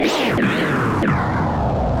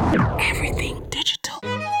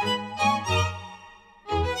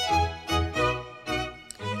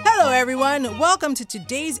welcome to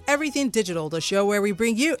today's Everything Digital, the show where we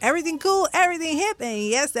bring you everything cool, everything hip, and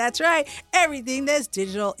yes, that's right, everything that's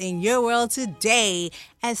digital in your world today,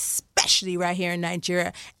 especially right here in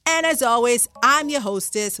Nigeria. And as always, I'm your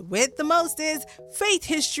hostess with the mostest, Faith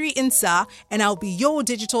History Insa, and I'll be your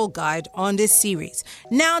digital guide on this series.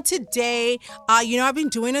 Now today, I've been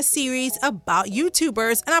doing a series about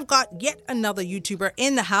YouTubers, and I've got yet another YouTuber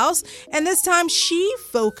in the house, and this time she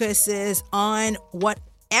focuses on what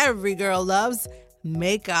every girl loves,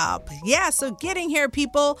 makeup. Yeah, so get in here,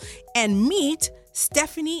 people, and meet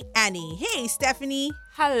Stephanie Annie. Hey, Stephanie.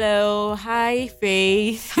 Hello. Hi,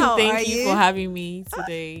 Faith. Thank you for having me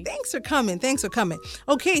today. Thanks for coming.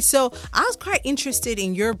 Okay, so I was quite interested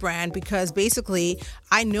in your brand because basically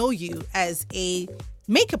I know you as a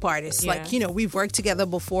makeup artist. Yeah. Like, we've worked together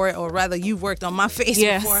before, or rather you've worked on my face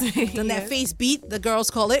before. Done that face beat, the girls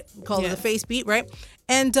call it the face beat, right?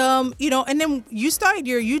 And, and then you started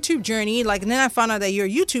your YouTube journey, and then I found out that you're a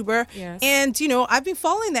YouTuber. Yes. And, I've been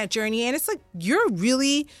following that journey, and it's like you're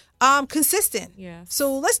really consistent. Yes.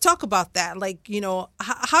 So let's talk about that.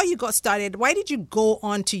 How you got started. Why did you go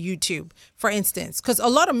on to YouTube, for instance? Because a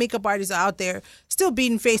lot of makeup artists are out there still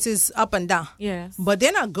beating faces up and down. Yes. But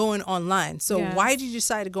they're not going online. So why did you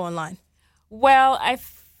decide to go online? Well, I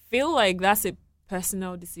feel like that's a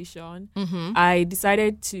personal decision. Mm-hmm. I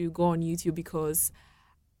decided to go on YouTube because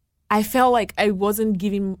I felt like I wasn't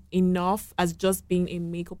giving enough as just being a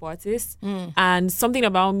makeup artist. And something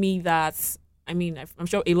about me that, I'm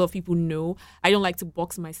sure a lot of people know, I don't like to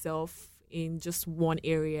box myself in just one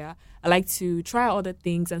area. I like to try other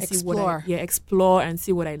things and explore and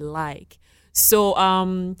see what I like. So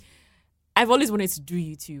I've always wanted to do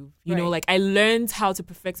YouTube. I learned how to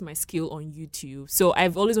perfect my skill on YouTube. So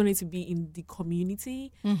I've always wanted to be in the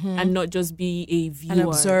community and not just be a viewer. An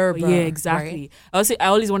observer. Yeah, exactly. Right? I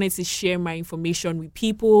always wanted to share my information with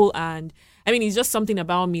people, and it's just something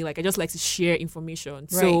about me. I just like to share information.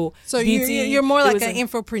 Right. So beauty, you're more like an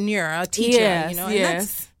infopreneur, a teacher. Yes, and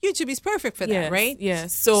YouTube is perfect for that, right?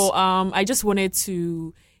 Yes. So I just wanted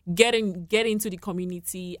to get into the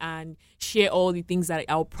community and share all the things that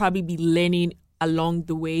I'll probably be learning along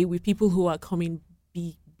the way with people who are coming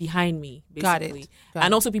behind me, basically. Got it.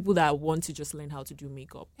 And also people that want to just learn how to do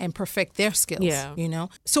makeup and perfect their skills. Yeah.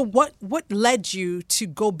 So what led you to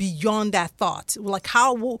go beyond that thought? What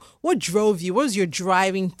drove you? What was your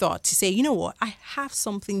driving thought to say, you know what, I have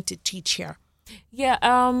something to teach here? Yeah.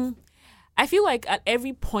 I feel like at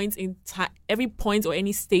every point in time, every point or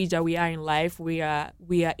any stage that we are in life, we are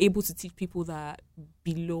able to teach people that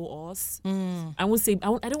below us. I don't want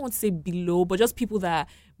to say below, but just people that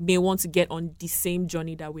may want to get on the same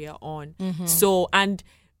journey that we are on. Mm-hmm. So, and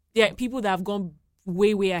there are people that have gone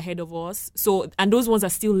way, way ahead of us. So, and those ones are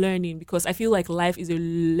still learning, because I feel like life is a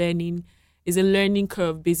learning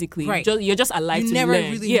curve, basically. Right. You're just alive to learn. You never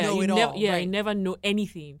really know it all. Yeah, right. You never know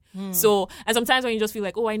anything. So, and sometimes when you just feel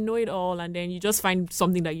like, oh, I know it all, and then you just find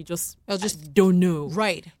something that you just don't know.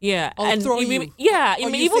 Right. Yeah. Or and throw it you. may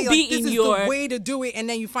even be this in is your the way to do it, and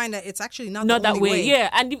then you find that it's actually not that only way. Yeah,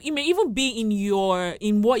 and it may even be in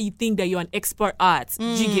what you think that you're an expert at. Do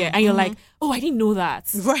you get? And you're like, oh, I didn't know that.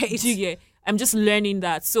 Right. Do you get? I'm just learning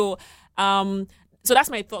that. So, so that's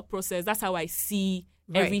my thought process. That's how I see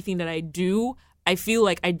everything that I do. I feel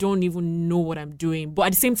like I don't even know what I'm doing, but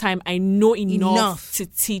at the same time, I know enough to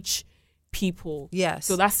teach people. Yes.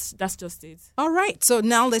 So that's just it. All right. So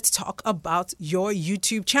now let's talk about your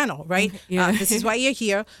YouTube channel, right? Yeah. This is why you're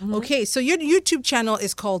here. Mm-hmm. Okay. So your YouTube channel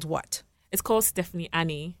is called what? It's called Stephanie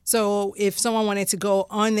Annie. So if someone wanted to go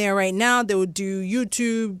on there right now, they would do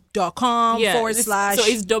youtube.com / So it's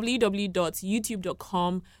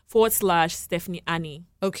www.youtube.com/Stephanie Annie.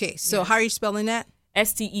 Okay. So how are you spelling that?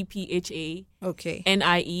 STEPHA. Okay.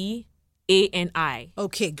 NIEANI.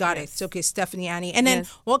 Okay, got it. Okay, Stephanie Annie. And then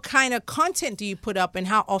what kind of content do you put up, and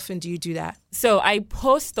how often do you do that? So I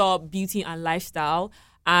post up beauty and lifestyle,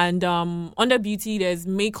 and under beauty there's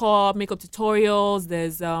makeup tutorials,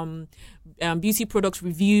 there's beauty product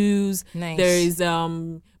reviews, nice. There's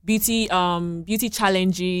beauty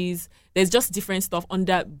challenges. There's just different stuff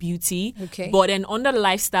under beauty. Okay. But then under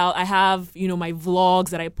lifestyle, I have, my vlogs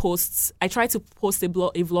that I post. I try to post a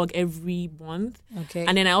vlog every month. Okay.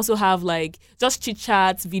 And then I also have just chit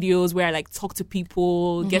chats videos where I talk to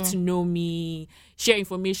people, get to know me, share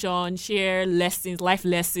information, share lessons, life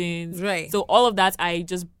lessons. Right. So all of that I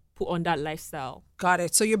just put on that lifestyle. Got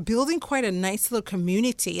it. So you're building quite a nice little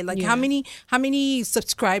community. Like Yeah. how many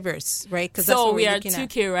subscribers, right? Because So we are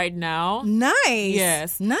 2K right now. Nice.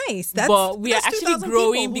 Yes. Nice. But we are that's actually 2,000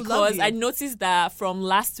 growing people who love because you. I noticed that from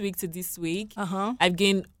last week to this week, I've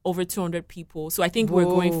gained over 200 people. So I think we're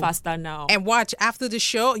going faster now. And watch, after the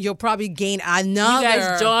show, you'll probably gain another. You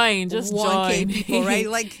guys join. Just 1K join. people, right?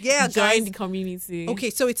 Like, yeah, join guys. the community. Okay,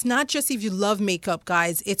 so it's not just if you love makeup,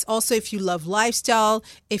 guys. It's also if you love lifestyle,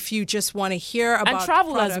 if you just want to hear about And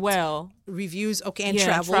travel as product well. reviews. Okay, and Yeah,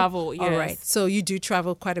 travel. travel, All yes. right. So you do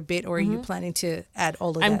travel quite a bit, or are you planning to add all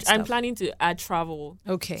of that I'm stuff? planning to add travel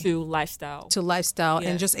Okay. to lifestyle. To lifestyle and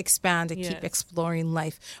Yes. just expand and keep Yes. exploring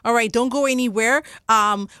life. All right, don't go anywhere.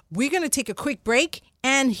 We're going to take a quick break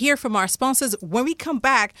and hear from our sponsors. When we come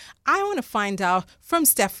back, I want to find out from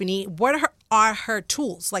Stephanie what are her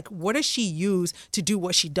tools? Like, what does she use to do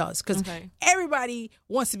what she does? Because everybody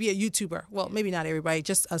wants to be a YouTuber. Well, maybe not everybody,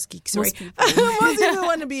 just us geeks, Most right? people. Most people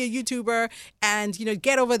want to be a YouTuber and,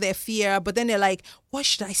 get over their fear. But then they're like, what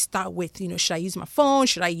should I start with? Should I use my phone?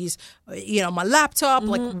 Should I use, my laptop?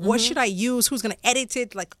 Like, what should I use? Who's going to edit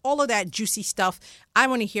it? Like, all of that juicy stuff. I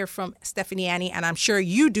want to hear from Stephanie Annie, and I'm sure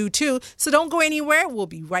you do too. So don't go anywhere. We'll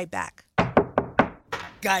be right back.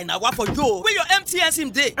 Guy, now what for you? Where your MTN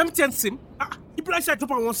SIM day? MTN SIM? You be like say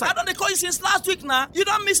drop on one I side. don't call you since last week now. You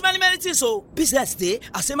don't miss many things. So business day,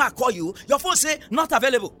 I say I call you. Your phone say not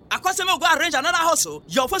available. I call say me go arrange another hustle.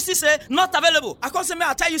 Your phone still say not available. I call say me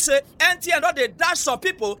I tell you say MTN don't they dash some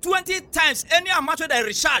people 20 times any amount where they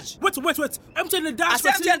recharge. Wait. MTN the I dash. say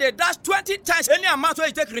MTN they dash 20 times any amount where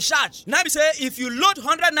you take recharge. Now me say if you load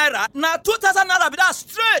 100 naira, now 2,000 naira be that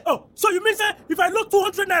straight. Oh, so you mean say if I load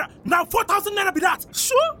 200 naira, now 4,000 naira be that?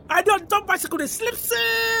 Sure. I don't dump bicycle they slip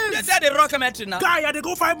since. That's the rock entry now. Guy, I dey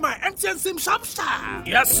go find my MTN SIM sharp.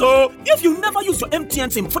 Yes, so if you never use your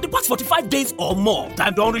MTN SIM for the past 45 days or more,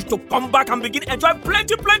 time don't reach to come back and begin enjoy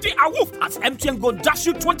plenty awoof as MTN go dash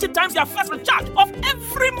you 20 times your first recharge of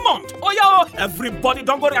every month. Oh yo, everybody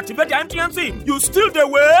don't go reactivate their MTN SIM. You still dey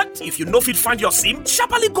wait? If you no fit find your SIM,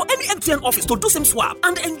 sharply go any MTN office to do SIM swap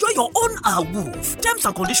and enjoy your own awoof. Terms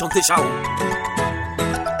and conditions dey show.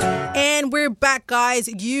 And we're back, guys.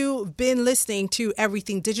 You've been listening to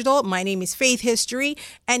Everything Digital. My name is Faith History.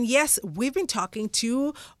 And yes, we've been talking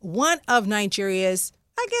to one of Nigeria's,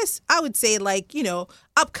 I guess I would say,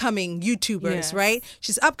 upcoming YouTubers, Yes. right?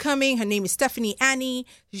 She's upcoming. Her name is Stephanie Annie.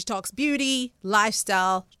 She talks beauty,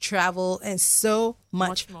 lifestyle, travel, and so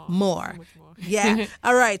much more. So much more. Yeah.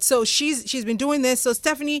 All right. So she's been doing this. So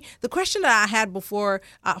Stephanie, the question that I had before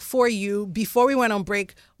for you before we went on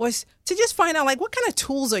break was to just find out what kind of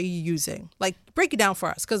tools are you using? Like break it down for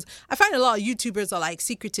us, because I find a lot of YouTubers are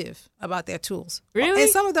secretive about their tools. Really?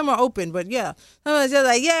 And some of them are open, but yeah, some are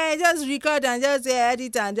just just record and just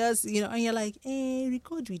edit and just and you're like,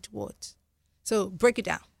 record with what? So break it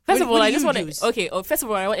down. First of all, What do I just you want use? to. Okay. First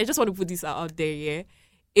of all, I just want to put this out there. Yeah.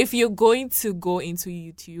 If you're going to go into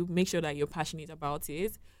YouTube, make sure that you're passionate about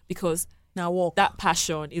it, because Now walk. that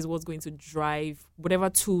passion is what's going to drive whatever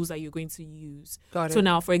tools that you're going to use. Got it. So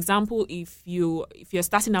now, for example, if you're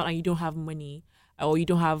starting out and you don't have money, or you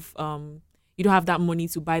don't have that money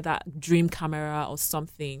to buy that dream camera or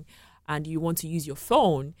something, and you want to use your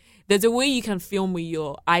phone, there's a way you can film with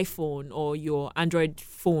your iPhone or your Android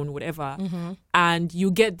phone, whatever, and you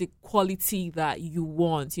get the quality that you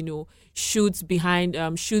want. Shoots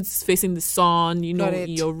facing the sun, Got it.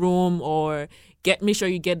 in your room, or make sure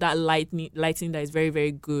you get that lighting that is very,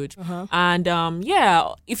 very good. And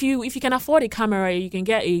if you can afford a camera, you can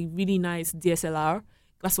get a really nice DSLR.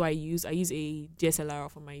 That's what I use. I use a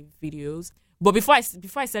DSLR for my videos. But before I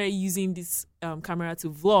started using this camera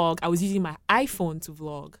to vlog, I was using my iPhone to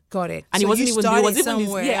vlog. Got it. And So it wasn't you even started this.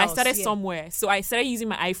 somewhere Yeah, I else. started Yeah. somewhere. So I started using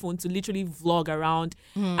my iPhone to literally vlog around,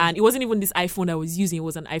 and it wasn't even this iPhone I was using. It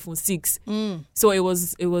was an iPhone 6. So it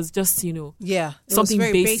was just Yeah, it something was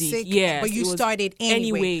very basic. Yes, but you it was started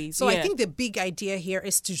anyway. anyways, So I yeah. think the big idea here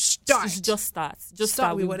is to start. just start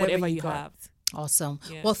with whatever you got. have. Awesome.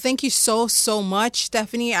 Yeah. Well, thank you so much,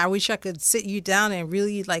 Stephanie. I wish I could sit you down and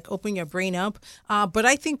really open your brain up. But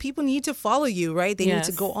I think people need to follow you, right? They need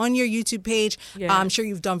to Yes. go on your YouTube page. Yeah. I'm sure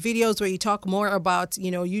you've done videos where you talk more about,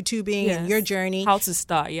 YouTubing and Yes. your journey. How to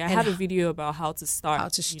start. Yeah, I have a video about how to start. How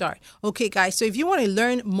to start. Okay, guys. So if you want to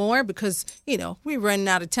learn more, because, we're running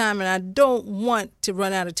out of time and I don't want to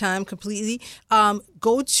run out of time completely,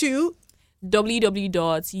 go to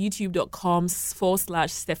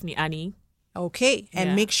www.youtube.com/Stephanie Annie. Okay,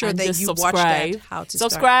 and make sure that you subscribe. watch that. How to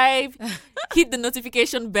subscribe, hit the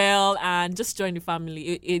notification bell, and just join the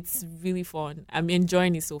family. It's really fun. I'm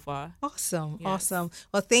enjoying it so far. Awesome.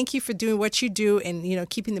 Well, thank you for doing what you do and,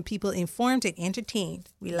 keeping the people informed and entertained.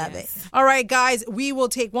 We love it. All right, guys, we will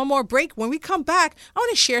take one more break. When we come back, I want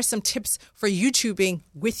to share some tips for YouTubing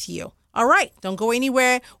with you. All right, don't go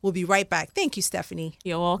anywhere. We'll be right back. Thank you, Stephanie.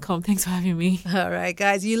 You're welcome. Thanks for having me. All right,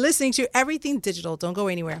 guys, you're listening to Everything Digital. Don't go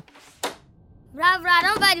anywhere. Brah,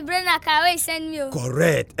 don't buy the brain I send me.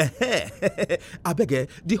 Correct. I beg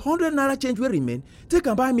the 100 naira change will remain. Take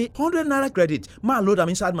and buy me 100 naira credit. Man, load them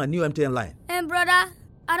inside my new MTN line. Brother,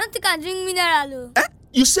 I don't think I drink mineral.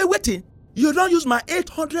 You say waiting? You don't use my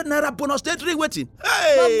 800 naira bonus day 3 waiting.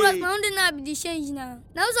 Hey! But bros, my 100 naira be the change now.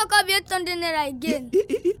 Now so can be 800 naira again.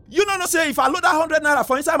 You know say if I load that 100 naira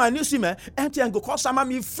for inside my new SIM, MTN go cost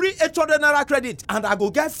me free 800 naira credit and I go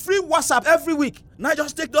get free WhatsApp every week. Now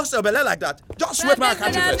just take those belly like that. Just wait my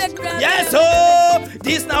account first. Yes, so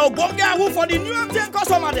this now Bonga for the new MTN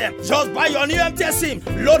customer them. Just buy your new MTN SIM,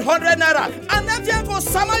 load 100 naira, and MTN go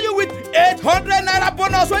summon you with 800 naira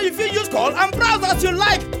bonus when you feel use call and browse as you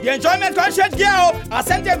like. The enjoyment conscious gear as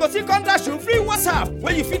MTN go see contact you free WhatsApp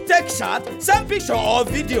when you fit take shot, send picture or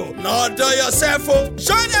video. Not do yourself.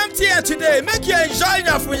 Join MTN today. Make you enjoy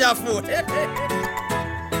your food.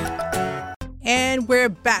 And we're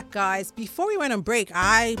back, guys. Before we went on break,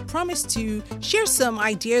 I promised to share some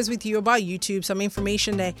ideas with you about YouTube, some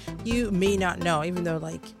information that you may not know, even though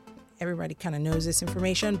everybody kind of knows this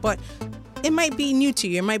information, but it might be new to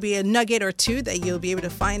you. It might be a nugget or two that you'll be able to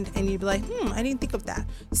find and you'll be like, I didn't think of that.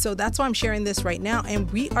 So that's why I'm sharing this right now. And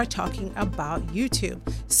we are talking about YouTube.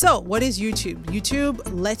 So what is YouTube? YouTube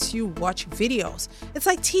lets you watch videos. It's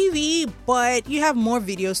like TV, but you have more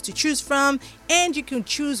videos to choose from and you can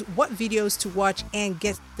choose what videos to watch and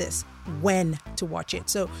get this, when to watch it.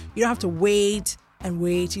 So you don't have to wait and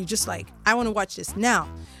wait. You just I want to watch this now.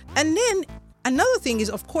 And then another thing is,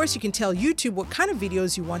 of course, you can tell YouTube what kind of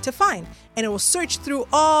videos you want to find, and it will search through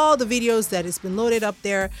all the videos that has been loaded up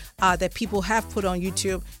there that people have put on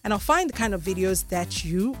YouTube, and I'll find the kind of videos that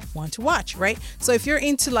you want to watch, right? So if you're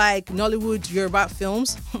into Nollywood Yoruba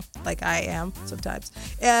films, like I am sometimes,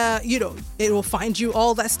 it will find you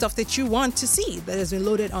all that stuff that you want to see that has been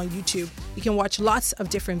loaded on YouTube. You can watch lots of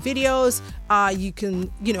different videos. You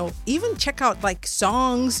can, even check out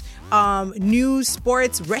songs, news,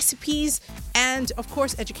 sports, recipes, and of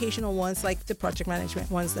course educational ones like the project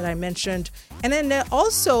management ones that I mentioned. And then there are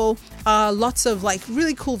also lots of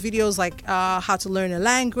really cool videos like how to learn a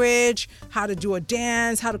language, how to do a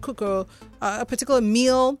dance, how to cook a particular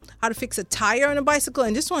meal, how to fix a tire on a bicycle.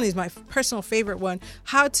 And this one is my personal favorite one,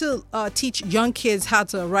 how to teach young kids how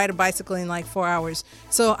to ride a bicycle in 4 hours.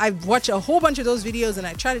 So I've watched a whole bunch of those videos and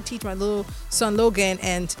I tried to teach my little son Logan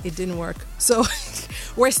and it didn't work. So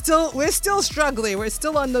we're still struggling. We're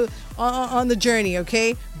still on the journey,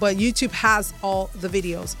 okay? But YouTube has all the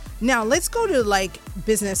videos. Now let's go to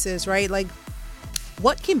businesses, right?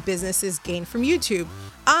 What can businesses gain from YouTube?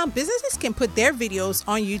 Businesses can put their videos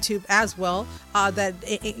on YouTube as well.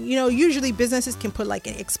 Usually businesses can put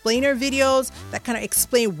explainer videos that kind of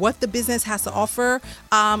explain what the business has to offer.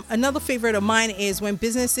 Another favorite of mine is when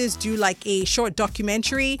businesses do a short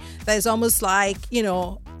documentary that is almost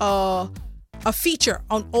a feature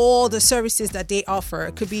on all the services that they offer.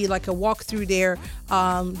 It could be a walk through their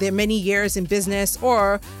many years in business,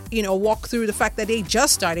 or walk through the fact that they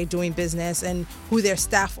just started doing business and who their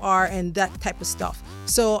staff are and that type of stuff.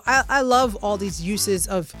 So I love all these uses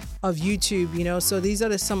of YouTube. So these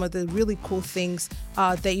are some of the really cool things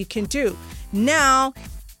that you can do. Now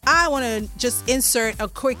I want to just insert a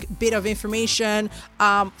quick bit of information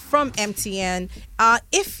from MTN.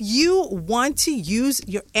 If you want to use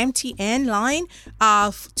your MTN line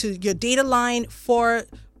to your data line for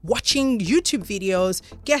watching YouTube videos,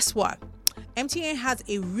 guess what? MTN has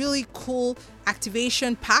a really cool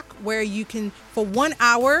activation pack where you can, for 1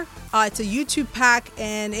 hour, it's a YouTube pack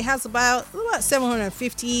and it has about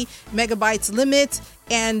 750 megabytes limit.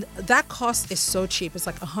 And that cost is so cheap. It's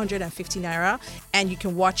 150 naira and you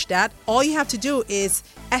can watch that. All you have to do is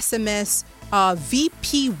SMS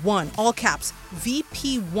VP1, all caps,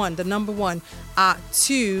 VP1, the number 1,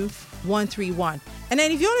 to 131. And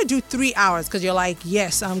then if you want to do 3 hours, because you're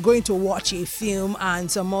yes, I'm going to watch a film and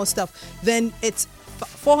some more stuff, then it's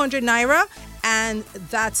 400 naira. And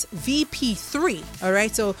that's VP3. All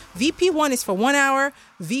right. So VP1 is for 1 hour.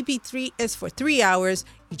 VP3 is for 3 hours.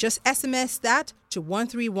 You just SMS that to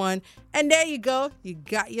 131, and there you go. You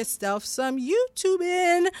got yourself some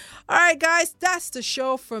YouTubing. All right, guys, that's the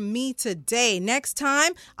show from me today. Next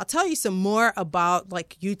time, I'll tell you some more about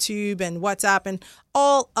like YouTube and WhatsApp and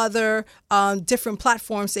all other different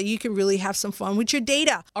platforms that you can really have some fun with your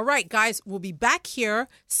data. All right, guys, we'll be back here,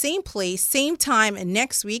 same place, same time, and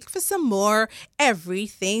next week for some more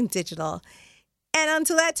Everything Digital. And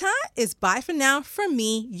until that time, it's bye for now from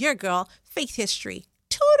me, your girl, Faith History.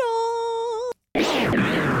 Toodle!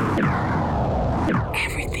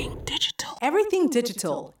 Everything Digital. Everything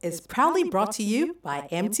Digital is proudly brought to you by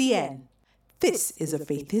MTN. This is a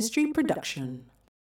Faith History production.